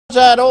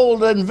that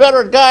old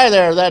inveterate guy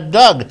there, that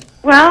Doug?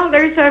 Well,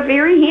 there's a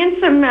very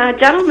handsome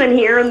gentleman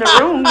here in the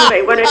room. You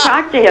may want to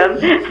talk to him.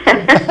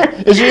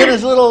 Is he in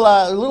his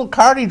little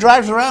cart he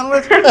drives around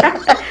with?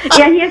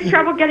 Yeah, he has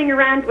trouble getting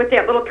around with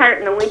that little cart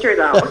in the winter,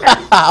 though.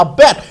 I'll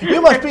bet. You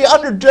must be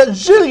under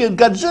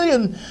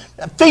gazillion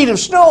feet of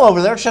snow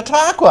over there at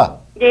Chautauqua.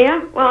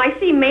 Yeah, well, I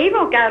see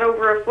Mabel got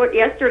over a foot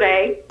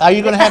yesterday. Are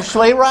you going to have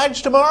sleigh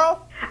rides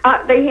tomorrow?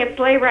 They have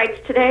sleigh rides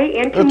today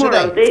and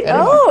tomorrow.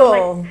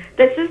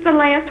 This is the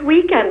last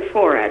weekend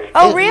for it.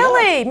 Oh,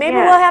 really? Maybe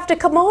we'll have to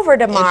come over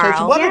tomorrow. It's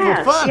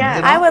wonderful fun. Yes.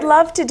 You know? I would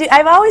love to do.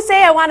 I always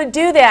say I want to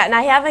do that, and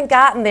I haven't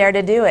gotten there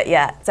to do it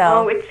yet. So.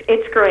 Oh,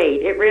 it's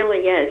great. It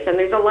really is, and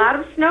there's a lot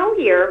of snow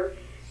here,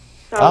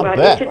 so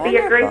it should be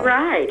a great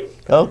ride.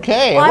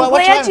 Okay. Well, I'm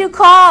glad you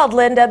called,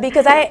 Linda,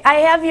 because I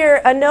have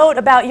a note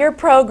about your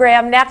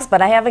program next, but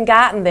I haven't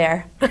gotten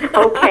there.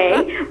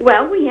 Okay.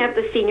 Well, we have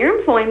the Senior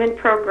Employment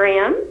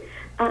Program,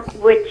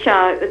 which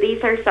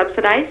these are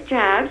subsidized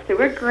jobs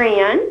through a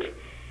grant,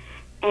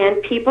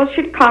 and people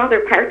should call.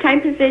 They're part-time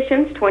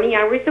positions, 20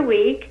 hours a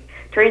week,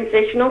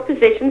 transitional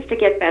positions to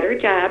get better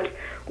jobs.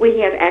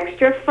 We have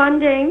extra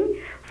funding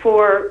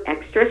for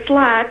extra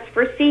slots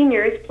for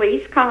seniors.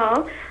 Please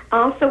call.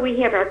 Also, we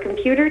have our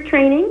computer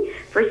training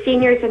for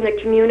seniors in the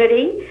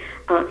community.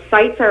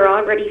 Sites are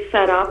already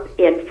set up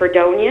in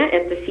Fredonia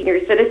at the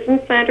Senior Citizen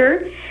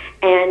Center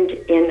and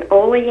in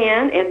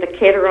Olean at the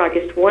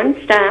Cattaraugus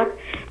One Stop.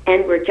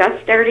 And we're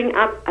just starting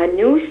up a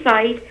new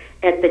site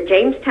at the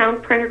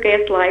Jamestown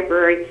Prendergast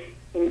Library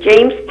in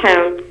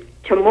Jamestown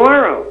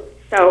tomorrow.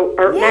 So,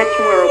 or not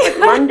tomorrow, but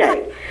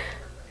Monday.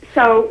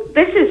 So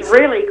this is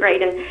really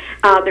great, and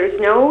there's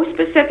no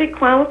specific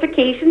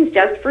qualifications,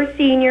 just for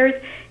seniors.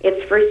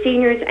 It's for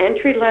seniors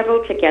entry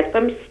level to get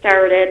them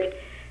started.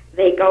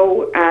 They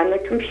go on the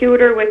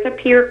computer with a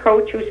peer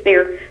coach who's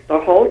there the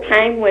whole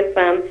time with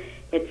them.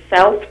 It's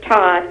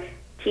self-taught,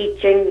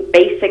 teaching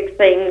basic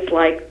things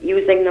like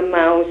using the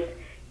mouse,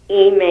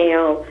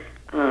 email,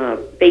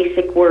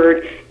 basic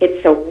Word.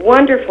 It's a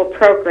wonderful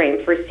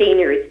program for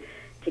seniors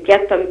to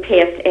get them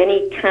past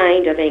any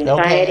kind of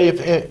anxiety.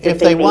 Okay. If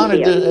they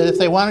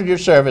wanted your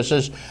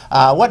services,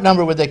 what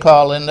number would they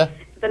call, Linda?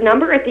 The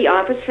number at the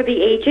Office for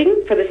the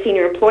Aging for the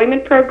Senior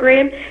Employment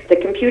Program, the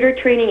computer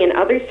training and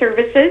other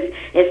services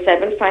is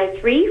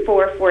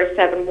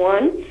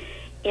 753-4471.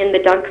 In the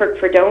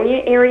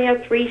Dunkirk-Fredonia area,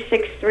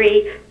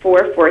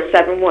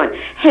 363-4471.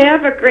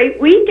 Have a great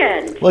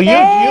weekend. Well,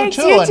 you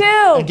too.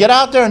 And get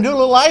out there and do a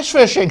little ice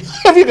fishing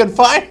if you can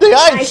find the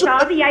ice. I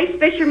saw the ice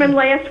fishermen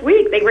last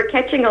week. They were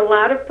catching a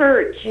lot of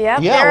perch.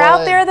 Yep, they're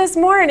out there this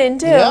morning,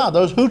 too. Yeah,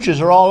 those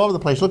hooches are all over the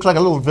place. Looks like a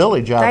little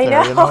village out there,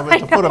 at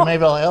the foot of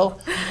Mayville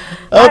Hill.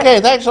 Okay,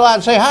 thanks a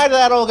lot. Say hi to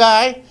that old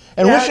guy.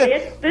 And this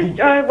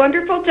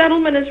wonderful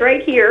gentleman is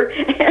right here.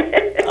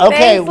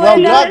 Okay, well,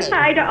 Doug,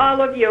 hi to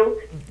all of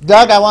you.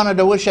 Doug, I wanted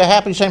to wish you a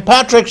happy St.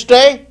 Patrick's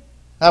Day.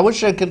 I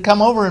wish you could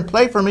come over and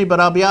play for me,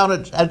 but I'll be out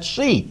at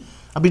sea.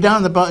 I'll be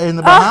down in the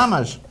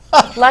Bahamas.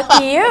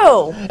 Lucky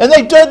you. And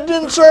they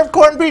didn't serve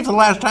corned beef the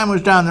last time I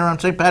was down there on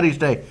St. Patty's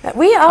Day.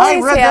 We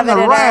always have it in our office. I read them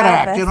the riot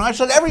act. You know, I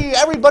said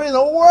everybody in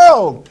the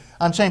world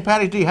on St.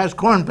 Patty's Day has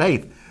corned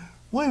beef.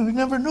 We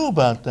never knew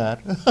about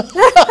that.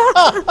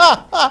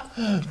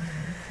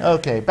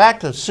 Okay,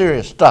 back to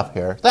serious stuff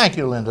here. Thank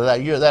you, Linda.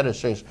 That is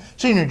serious.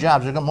 Senior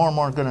jobs are more and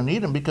more going to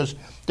need them because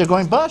they're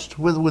going bust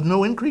with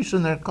no increase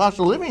in their cost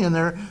of living, in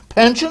their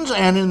pensions,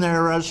 and in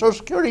their Social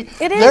Security.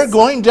 They're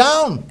going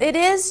down. It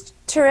is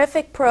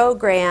terrific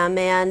program,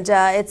 and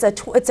it's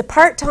a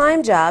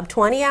part-time job,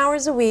 20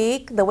 hours a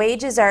week. The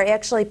wages are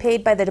actually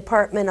paid by the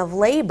Department of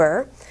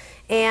Labor,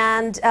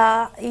 and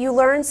you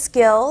learn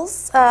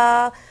skills.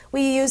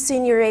 We use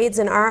senior aides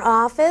in our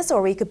office,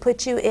 or we could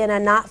put you in a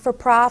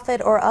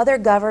not-for-profit or other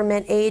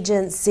government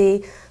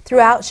agency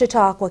throughout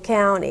Chautauqua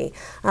County.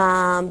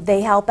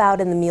 They help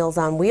out in the Meals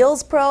on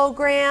Wheels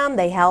program.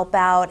 They help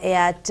out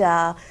at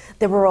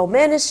the Rural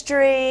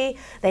Ministry.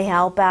 They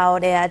help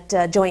out at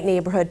Joint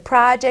Neighborhood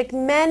Project.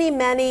 Many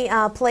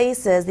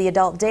places. The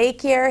adult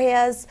daycare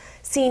has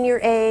senior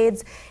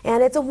aides,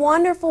 and it's a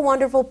wonderful,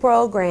 wonderful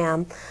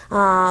program.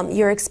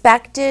 You're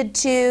expected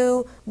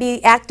to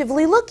be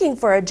actively looking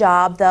for a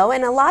job, though,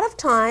 and a lot of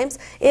times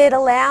it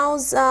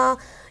allows,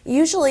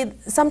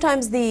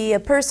 sometimes the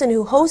person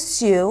who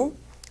hosts you,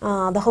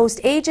 the host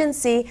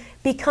agency,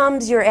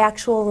 becomes your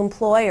actual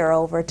employer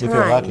over time. If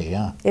you're lucky,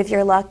 yeah. If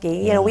you're lucky.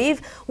 You know,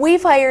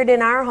 we've hired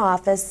in our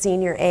office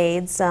senior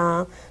aides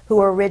who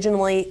were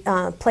originally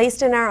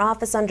placed in our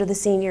office under the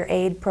senior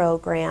aid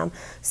program.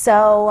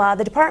 So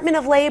the Department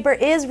of Labor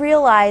is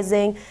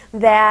realizing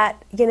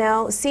that, you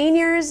know,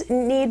 seniors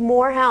need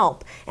more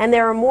help, and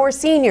there are more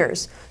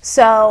seniors.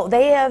 So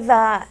they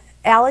have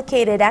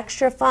allocated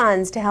extra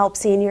funds to help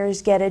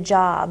seniors get a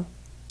job.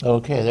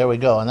 Okay, there we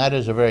go. And that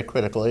is a very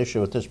critical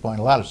issue at this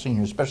point. A lot of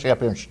seniors, especially up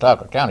here in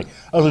Chautauqua County,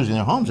 are losing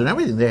their homes and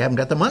everything. They haven't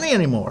got the money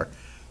anymore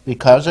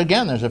because,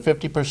 again, there's a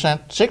 50%,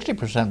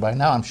 60% by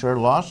now, I'm sure,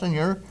 loss in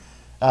your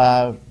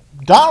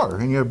dollar,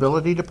 in your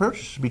ability to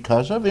purchase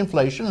because of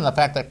inflation and the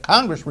fact that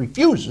Congress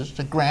refuses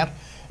to grant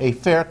a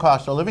fair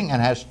cost of living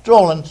and has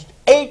stolen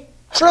 $8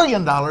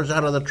 trillion out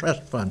of the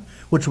trust fund,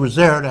 which was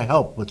there to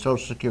help with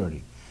Social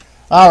Security.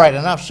 All right,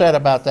 enough said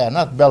about that.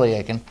 Enough belly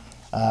aching.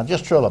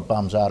 Just throw the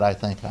bums out, I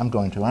think. I'm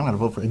going to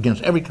vote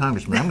against every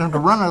congressman. I'm going to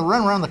run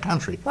around the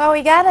country. Well,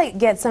 we got to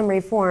get some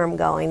reform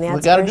going,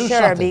 that's for sure,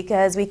 something.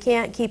 because we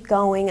can't keep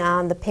going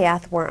on the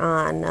path we're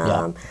on.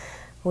 Yeah.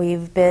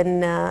 We've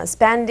been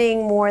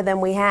spending more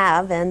than we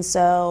have, and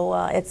so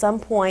at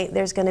some point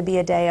there's going to be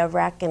a day of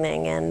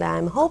reckoning, and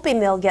I'm hoping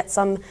they'll get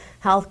some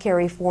health care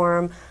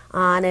reform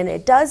on, and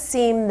it does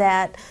seem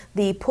that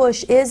the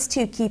push is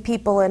to keep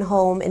people in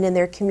home and in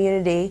their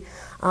community,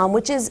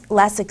 which is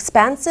less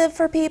expensive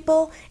for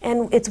people,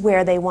 and it's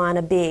where they want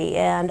to be.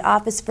 And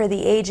Office for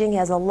the Aging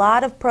has a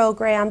lot of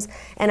programs,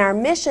 and our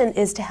mission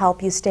is to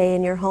help you stay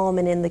in your home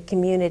and in the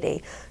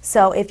community.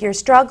 So if you're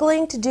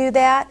struggling to do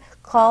that,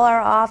 call our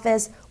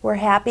office. We're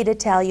happy to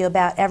tell you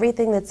about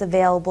everything that's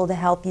available to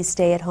help you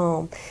stay at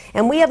home.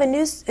 And we have a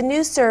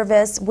new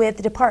service with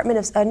the Department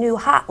of, a new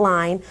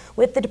hotline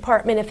with the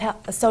Department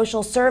of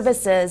Social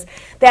Services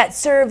that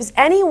serves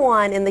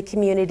anyone in the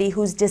community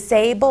who's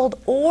disabled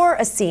or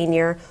a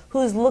senior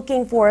who's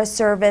looking for a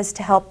service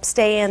to help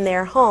stay in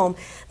their home.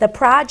 The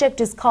project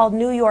is called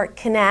New York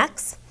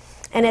Connects,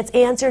 and it's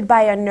answered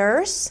by a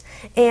nurse,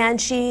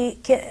 and she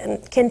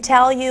can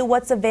tell you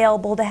what's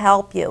available to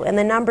help you. And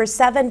the number is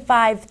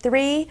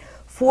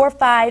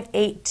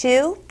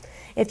 753-4582.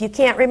 If you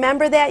can't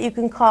remember that, you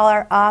can call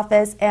our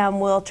office and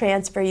we'll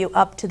transfer you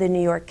up to the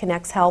New York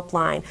Connects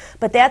helpline.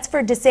 But that's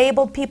for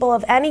disabled people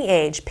of any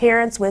age,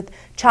 parents with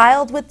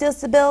child with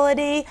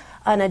disability,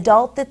 an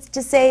adult that's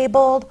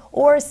disabled,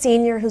 or a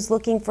senior who's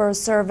looking for a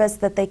service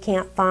that they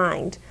can't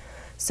find.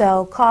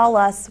 So call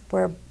us.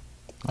 We're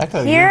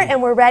here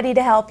and we're ready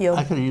to help you.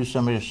 I could have used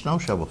somebody to snow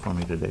shovel for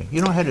me today.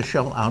 You know, I had to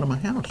shovel out of my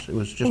house. It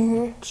was just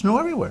snow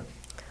everywhere.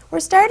 We're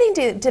starting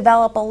to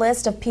develop a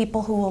list of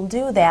people who will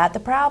do that. The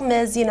problem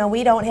is, you know,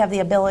 we don't have the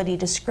ability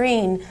to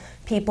screen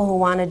people who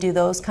want to do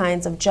those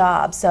kinds of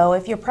jobs. So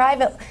if you're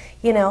private,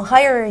 you know,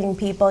 hiring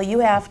people, you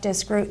have to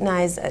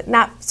scrutinize,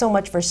 not so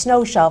much for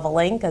snow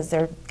shoveling, because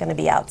they're going to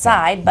be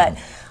outside, but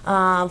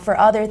for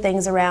other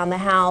things around the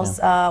house,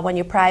 when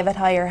you private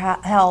hire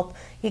help,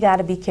 you got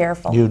to be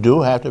careful. You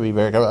do have to be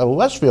very careful.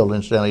 Westfield,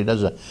 incidentally,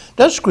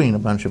 does screen a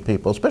bunch of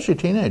people, especially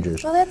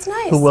teenagers. Well, that's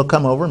nice. Who will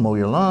come over and mow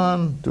your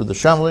lawn, do the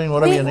shoveling,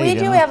 whatever you need. We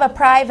do have a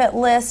private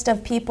list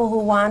of people who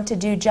want to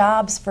do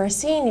jobs for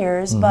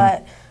seniors,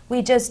 but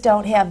we just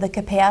don't have the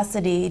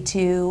capacity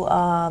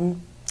to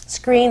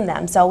screen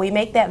them. So we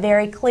make that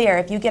very clear.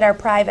 If you get our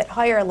private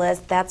hire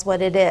list, that's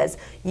what it is.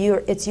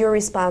 It's your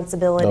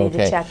responsibility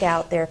to check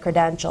out their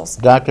credentials.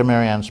 Dr.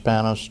 Marianne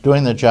Spanos,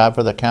 doing the job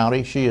for the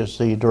county. She is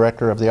the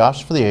director of the Office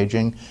for the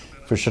Aging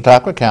for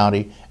Chautauqua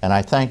County, and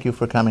I thank you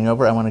for coming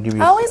over. I want to give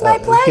you, always my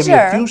pleasure. Give you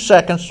a few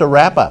seconds to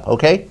wrap up,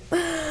 okay?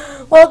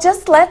 Well,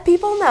 just let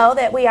people know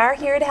that we are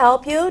here to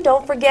help you.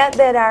 Don't forget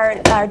that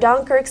our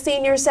Dunkirk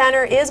Senior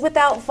Center is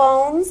without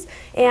phones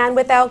and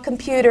without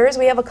computers.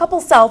 We have a couple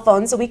cell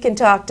phones so we can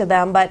talk to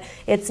them, but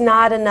it's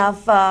not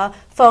enough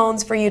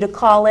phones for you to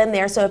call in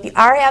there. So if you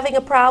are having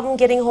a problem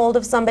getting hold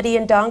of somebody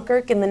in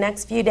Dunkirk in the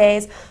next few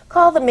days,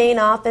 call the main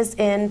office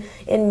in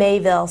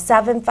Mayville,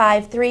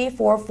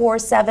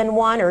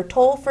 753-4471, or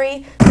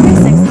toll-free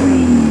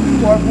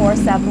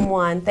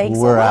 363-4471. Thanks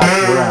so much.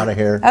 We're out of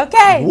here.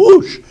 Okay.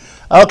 Whoosh.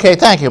 Okay,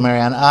 thank you,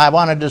 Marianne. I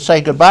wanted to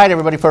say goodbye to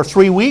everybody for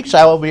 3 weeks.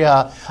 I will be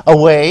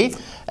away,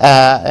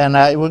 and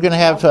we're going to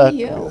have.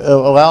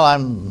 Well,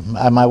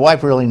 my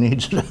wife really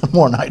needs it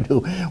more than I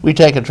do. We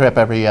take a trip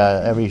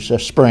every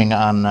spring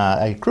on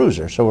a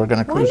cruiser, so we're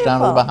going to cruise down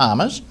to the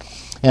Bahamas.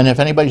 And if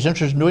anybody's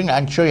interested in doing it,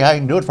 I can show you how you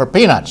can do it for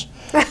peanuts.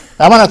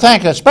 I want to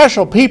thank the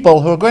special people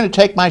who are going to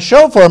take my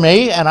show for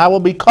me, and I will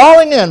be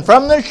calling in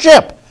from the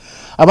ship.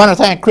 I want to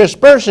thank Chris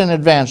Burse in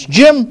advance,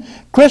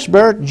 Chris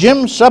Burt,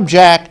 Jim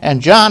Subjack,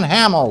 and John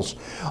Hamels,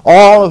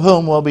 all of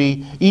whom will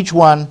be each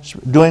one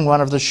doing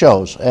one of the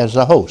shows as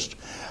the host.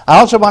 I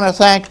also want to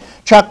thank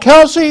Chuck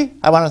Kelsey.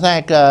 I want to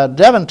thank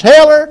Devin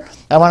Taylor.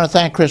 I want to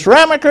thank Chris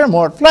Ramaker,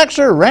 Mort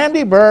Flexer,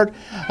 Randy Bird,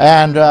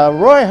 and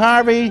Roy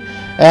Harvey,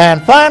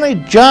 and finally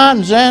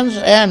John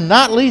Zenz, and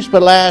not least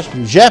but last,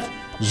 Jeff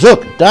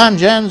Zook. Don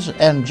Zenz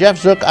and Jeff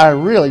Zook are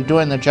really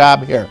doing the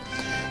job here.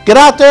 Get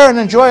out there and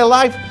enjoy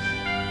life.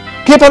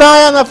 Keep an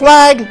eye on the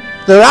flag.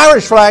 The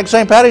Irish flag,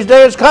 St. Paddy's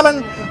Day is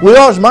coming. We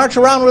always march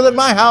around with it at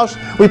my house.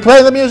 We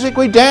play the music,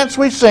 we dance,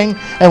 we sing,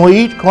 and we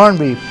eat corned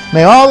beef.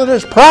 May all that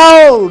is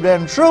proud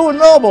and true and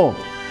noble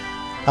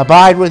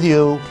abide with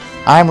you.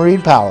 I'm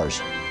Reed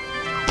Powers.